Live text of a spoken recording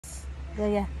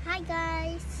Gaya. Hi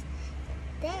guys!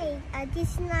 Today,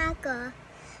 gising na ako.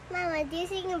 Mama,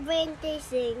 gising yung brain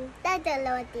gising.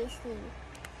 Dalawa gising.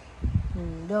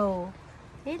 Hello.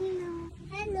 Hello.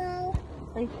 Hello!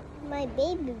 Ay, My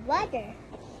baby water.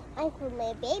 I'm for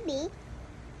my baby.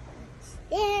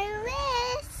 There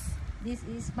is this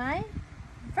is my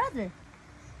brother.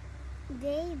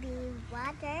 baby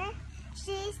water.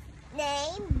 She's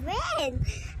named Ren.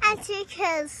 And she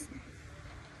has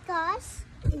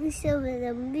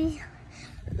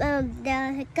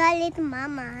galit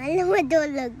mama. Alam mo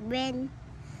dulog, Ben.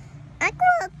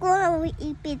 Ako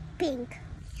ipit pink.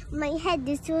 My head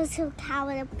is also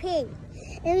covered of pink.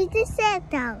 And we just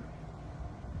settle.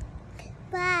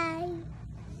 Bye.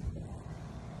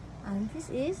 And this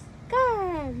is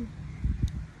Can.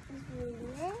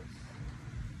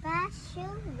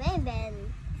 Fashion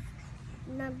ribbon.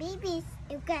 My babies,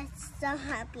 you got so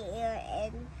happy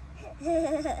and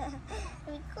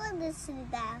we call this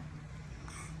down.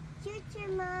 Your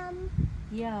turn, Mom.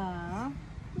 Yeah.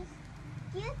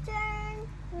 Your turn.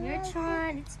 Your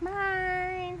turn. It's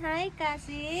mine. Hi,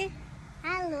 Cassie.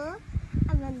 Hello,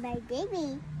 I'm my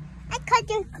baby. I cut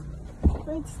your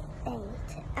with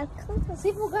state. I cut your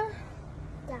Sipo ka.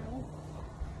 down.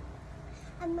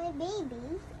 And my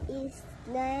baby is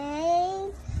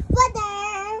named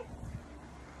Butter.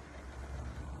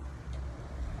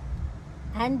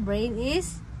 And brain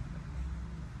is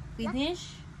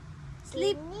finish.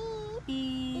 Sleepy.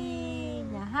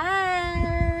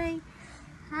 Hi.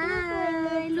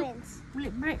 Hi. Look.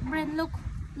 Brain, look.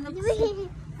 Look.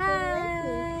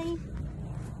 Hi.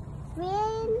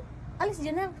 When Alis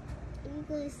dyan na. you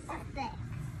go step.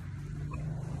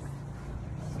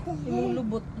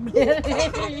 Lulubot.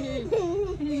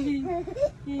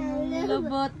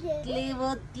 Lulubot.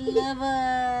 Libot.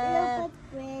 Labot.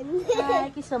 Friend. Hi,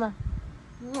 kiss mama.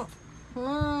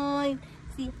 Hi.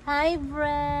 Say hi,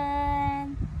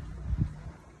 Bran.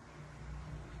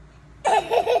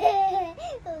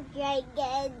 Try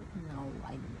again. No,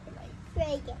 I don't like.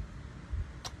 Try again.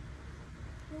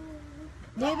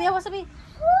 Baby, ako sabi.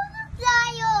 Hulog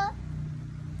tayo.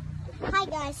 Hi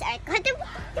guys, I got the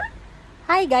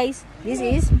Hi, guys. This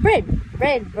is Bread.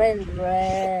 Bread.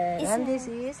 And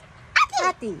this is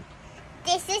Hattie.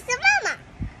 This is the mama.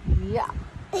 Yeah.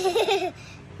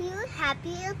 You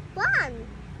happy and fun.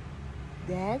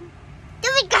 Then, Do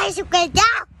we guys you get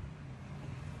down?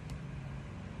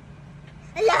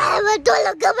 Alam mo,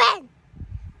 tulog gawin.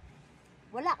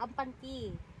 wala kang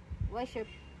panty. Where's your...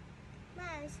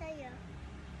 Ma, sa'yo.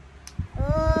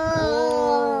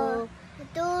 Oh.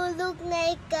 Tulog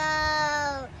na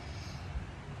ikaw.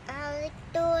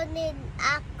 Tunin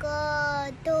ako.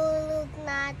 Tulog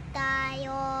na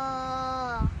tayo.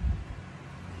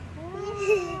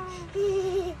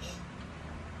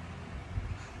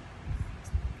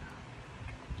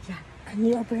 Yeah. And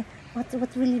you are Bread. What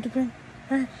will you do, Bread?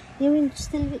 Huh? You mean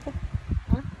still with her?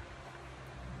 Huh?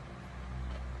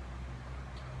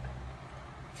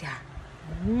 Yeah.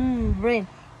 Bread.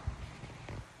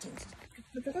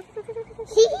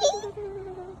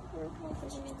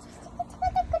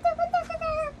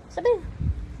 Sabihin.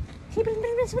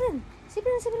 Sabihin.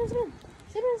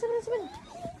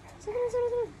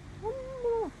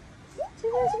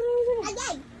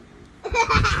 Agay!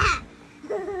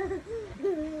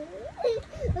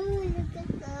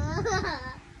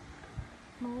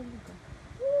 Mahulog ka.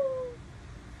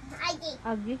 Agay!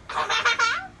 Agi.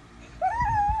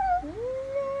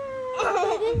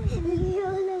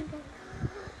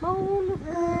 Mahulog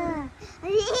ka.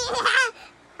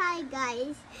 Hi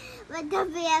guys,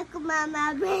 matabi ako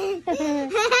mama Ben.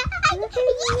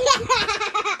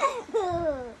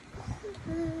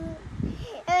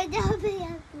 Matabi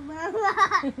ako mama.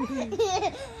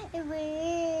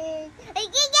 Ay,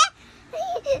 kaya!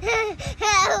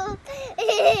 Help!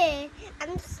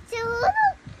 I'm still...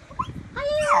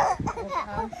 Ayog!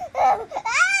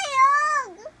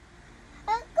 Ayog!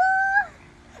 Ako!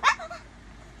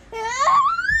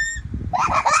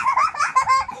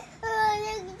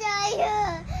 Mahulog tayo!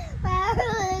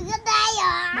 Mahulog tayo!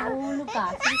 Mahulog ka.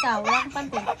 Sige ka. Wala kang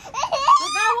panty.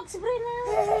 Magawag si Brena.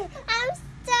 I'm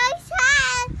so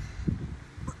sad!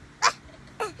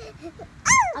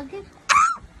 Agi.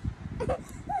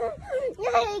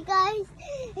 Hi guys!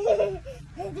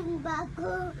 Tumba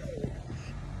ko!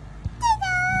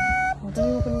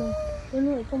 Ano,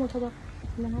 ikaw magkabak.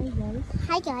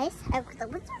 Hi, guys. Hi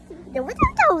guys!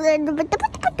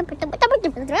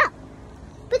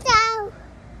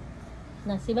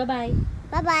 Nasi, bye-bye.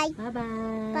 Bye-bye! Bye-bye.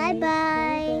 Bye-bye.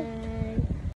 Bye-bye.